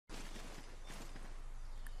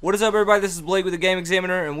What is up, everybody? This is Blake with the Game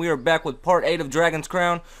Examiner, and we are back with part 8 of Dragon's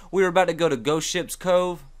Crown. We are about to go to Ghost Ship's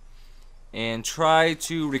Cove and try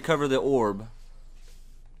to recover the orb.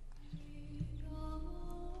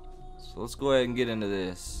 So let's go ahead and get into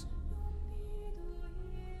this.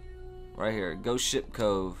 Right here, Ghost Ship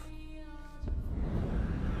Cove.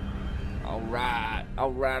 Alright,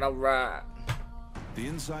 alright, alright. The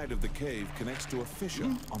inside of the cave connects to a fissure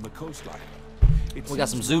on the coastline. We got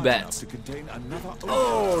some Zubats.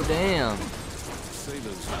 Oh, damn.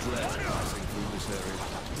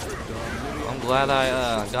 I'm glad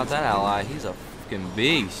I got that ally. He's a fucking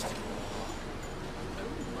beast.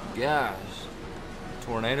 Gosh.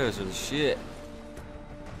 Tornadoes are the shit.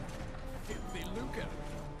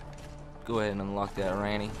 Go ahead and unlock that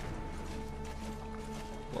Ranny.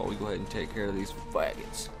 While we go ahead and take care of these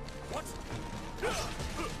faggots.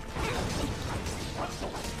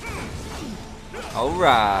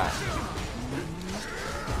 Alright.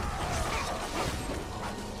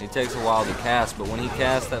 He takes a while to cast, but when he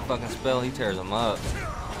casts that fucking spell, he tears them up.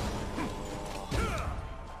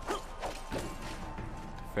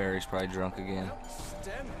 Fairy's probably drunk again. Let's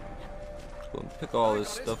go and pick all this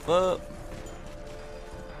stuff up.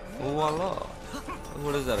 Voila.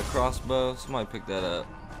 What is that, a crossbow? Somebody pick that up.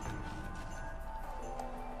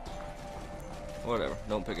 Whatever,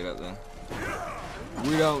 don't pick it up then.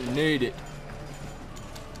 We don't need it.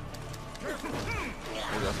 We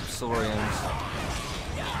got some Saurians.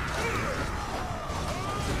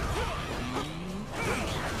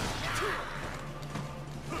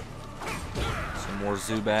 Some more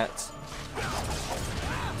Zubats.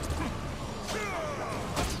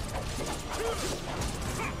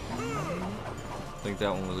 I think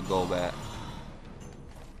that one was a Golbat.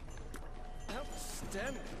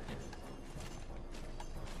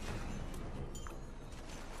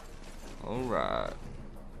 Alright.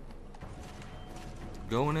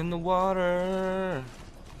 Going in the water.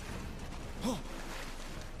 Got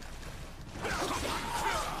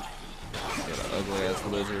an ugly ass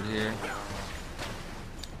lizard here.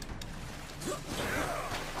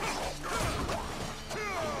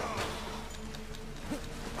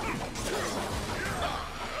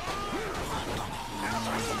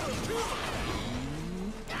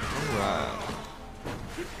 Alright.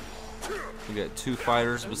 We got 2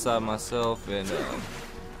 fighters beside myself, and seems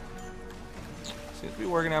to be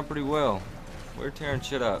working out pretty well. We're tearing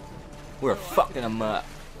shit up. We're fucking them up.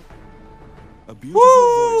 A beautiful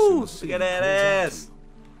voice in the sea look at that ass.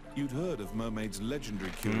 You'd heard of Mermaid's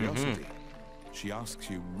legendary curiosity. She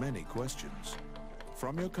asks you many questions.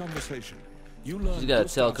 From your conversation, you learn she's got a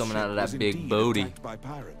tail coming out of that big booty. By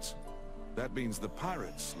pirates. That means the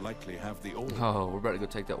pirates likely have the orb. Oh, we're about to go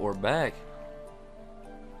take that orb back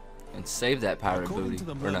and save that pirate According booty. to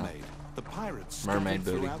the Or mermaid, no, the pirates mermaid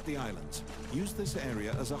booty. throughout the islands use this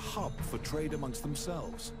area as a hub for trade amongst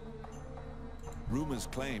themselves. Rumors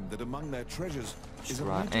claim that among their treasures is a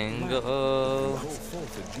magic lamp that triangle. can call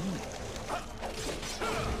forth a genie.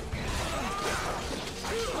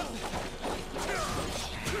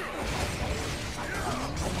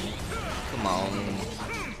 Come on.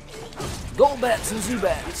 Golbats and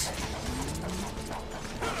Zubats.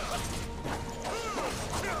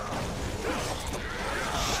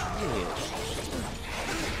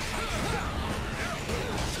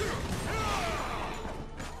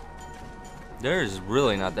 There's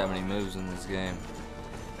really not that many moves in this game.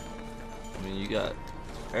 I mean, you got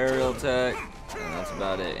aerial attack, and that's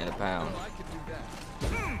about it in a pound.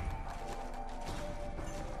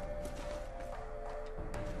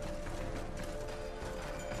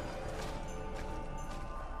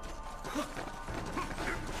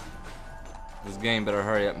 This game better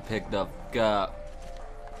hurry up and pick the fuck up.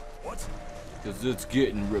 Because it's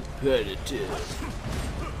getting repetitive.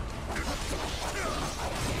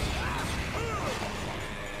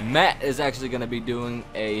 Matt is actually going to be doing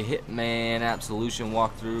a Hitman Absolution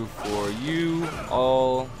walkthrough for you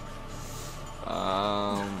all.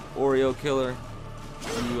 Oreo Killer.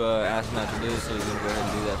 You asked Matt to do, so he's going to go ahead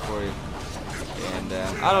and do that for you. And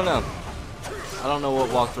I don't know. I don't know what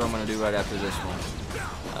walkthrough I'm going to do right after this one.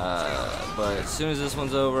 But as soon as this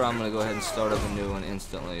one's over, I'm going to go ahead and start up a new one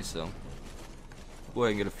instantly. So go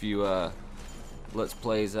ahead and get a few Let's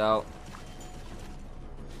Plays out.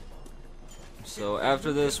 So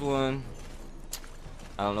after this one,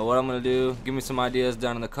 I don't know what I'm going to do. Give me some ideas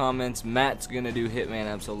down in the comments. Matt's going to do Hitman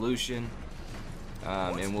Absolution.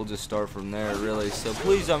 And we'll just start from there, really. So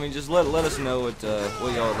please, I mean, just let us know what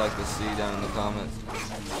y'all would like to see down in the comments.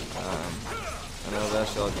 I know I've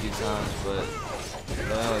asked y'all a few times, but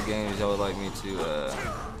the other games y'all would like me to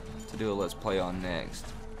do a Let's Play on next.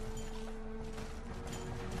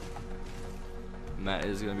 Matt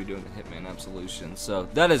is gonna be doing the Hitman Absolution, so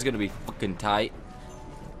that is gonna be fucking tight.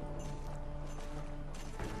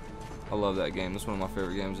 I love that game. It's one of my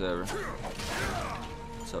favorite games ever.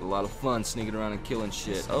 It's had a lot of fun sneaking around and killing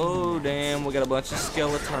shit. Oh damn, we got a bunch of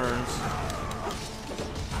skeletons.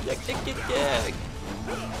 Yak.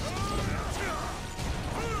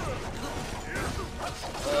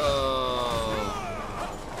 Oh.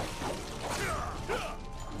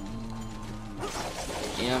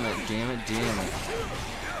 Damn it.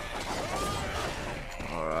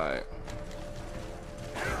 Alright.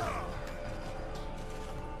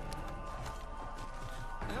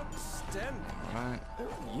 Outstanding. Alright.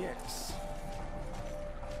 Oh, yes.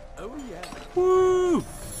 Oh, yeah. Woo!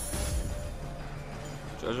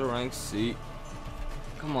 Treasure rank seat.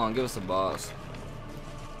 Come on, give us a boss.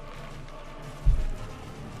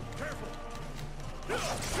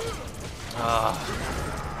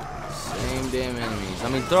 Same damn enemies. I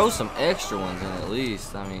mean, throw some extra ones in at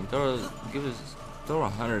least. I mean, throw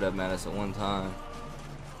 100 of them at us at one time.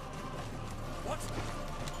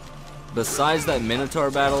 Besides that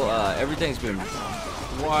Minotaur battle, everything's been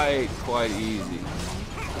quite easy.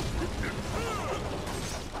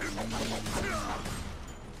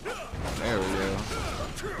 There we go.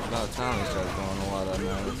 About time we start throwing a lot of them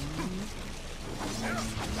at us.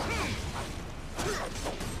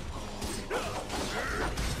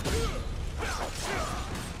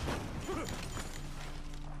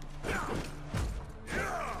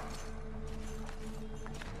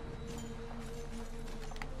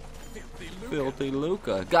 Filthy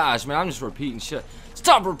Luca. Gosh, man, I'm just repeating shit.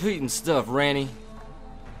 Stop repeating stuff, Ranny.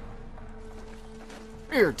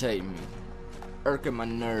 Irritating me. Irking my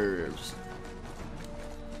nerves.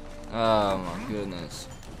 Oh my goodness.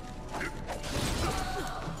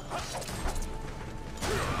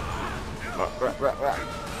 Right.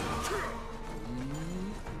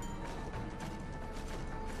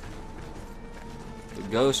 The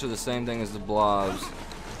ghosts are the same thing as the blobs.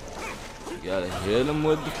 You gotta hit them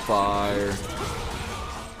with the fire.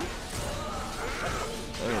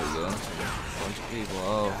 There we go. Bunch of people.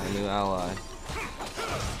 Oh, a new ally.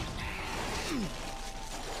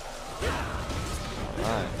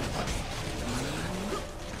 Alright.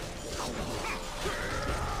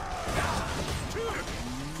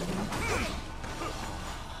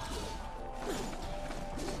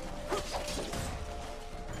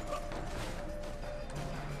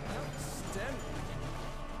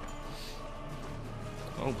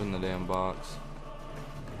 Open the damn box.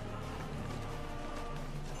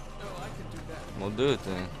 Oh, I can do that. We'll do it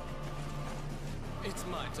then. It's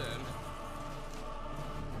my turn.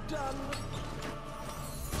 Done.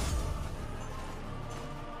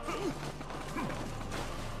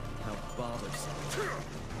 How bothersome.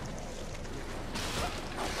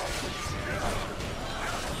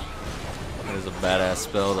 That is a badass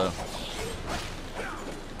spell though.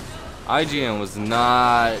 IGN was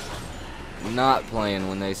not playing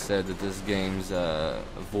when they said that this game's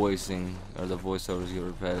voicing or the voiceovers get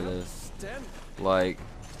repetitive. Like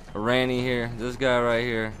Ranny here, this guy right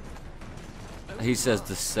here, he says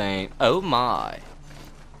the same. Oh my,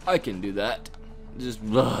 I can do that. Just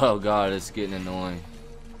oh god, it's getting annoying.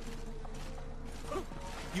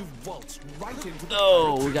 You waltzed right into the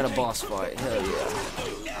Oh, we got a boss fight. Hell yeah.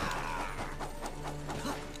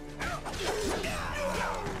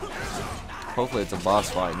 Hopefully it's a boss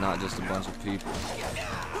fight, not just a bunch of people.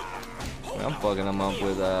 I'm fucking them up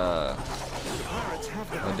with a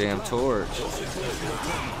damn torch.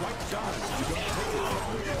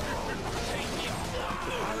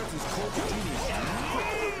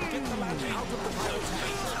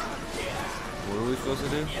 What are we supposed to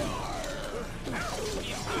do?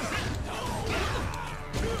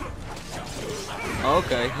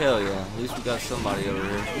 Okay, hell yeah. At least we got somebody over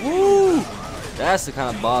here. Woo! That's the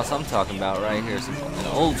kind of boss I'm talking about right here. An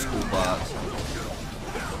old school boss.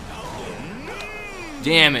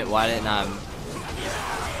 Damn it, why didn't I?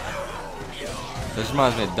 This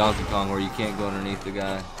reminds me of Donkey Kong where you can't go underneath the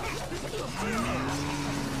guy.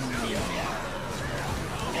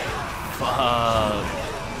 Fuck.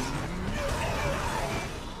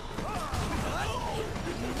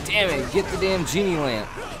 Damn it, get the damn genie lamp.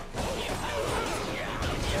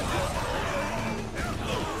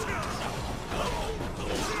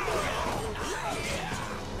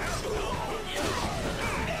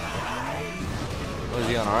 Is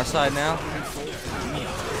he on our side now?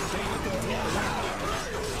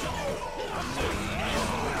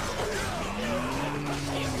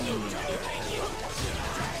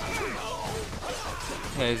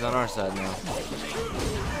 Yeah, he's on our side now.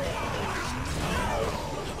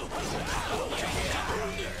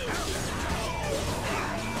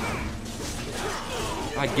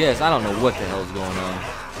 I guess. I don't know what the hell's going on.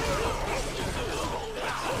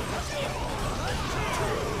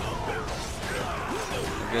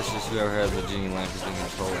 I guess just whoever has the genie lamp is in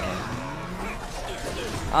control of him.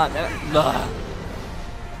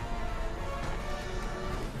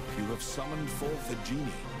 You have summoned forth a genie.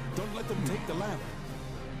 Don't let them take the lamp.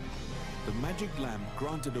 The magic lamp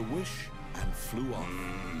granted a wish and flew off.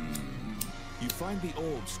 You find the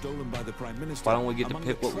orb stolen by the Prime Minister. Why don't we get to among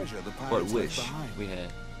pick the what treasure the pirates left wish behind. we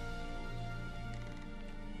had?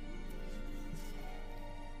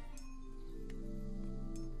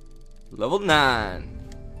 Level 9.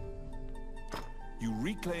 You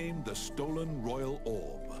reclaim the stolen royal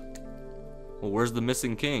orb. Well, where's the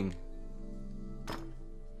missing king?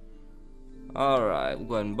 Alright, we'll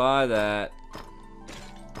go ahead and buy that.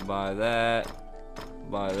 Buy that.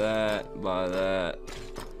 Buy that. Buy that.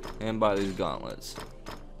 And buy these gauntlets.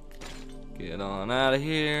 Get on out of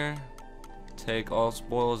here. Take all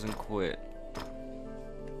spoils and quit.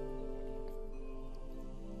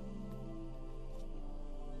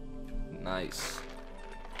 Nice.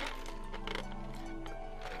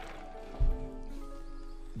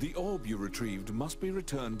 The orb you retrieved must be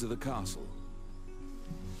returned to the castle.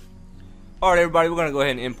 Alright everybody, we're gonna go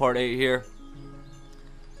ahead and end part 8 here.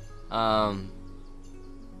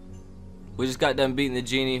 We just got done beating the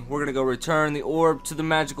genie. We're gonna go return the orb to the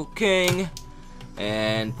magical king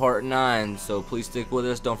and part 9. So please stick with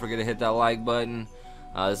us. Don't forget to hit that like button.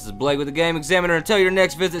 This is Blake with the Game Examiner. Until your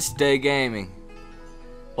next visit, stay gaming.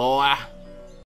 Boy.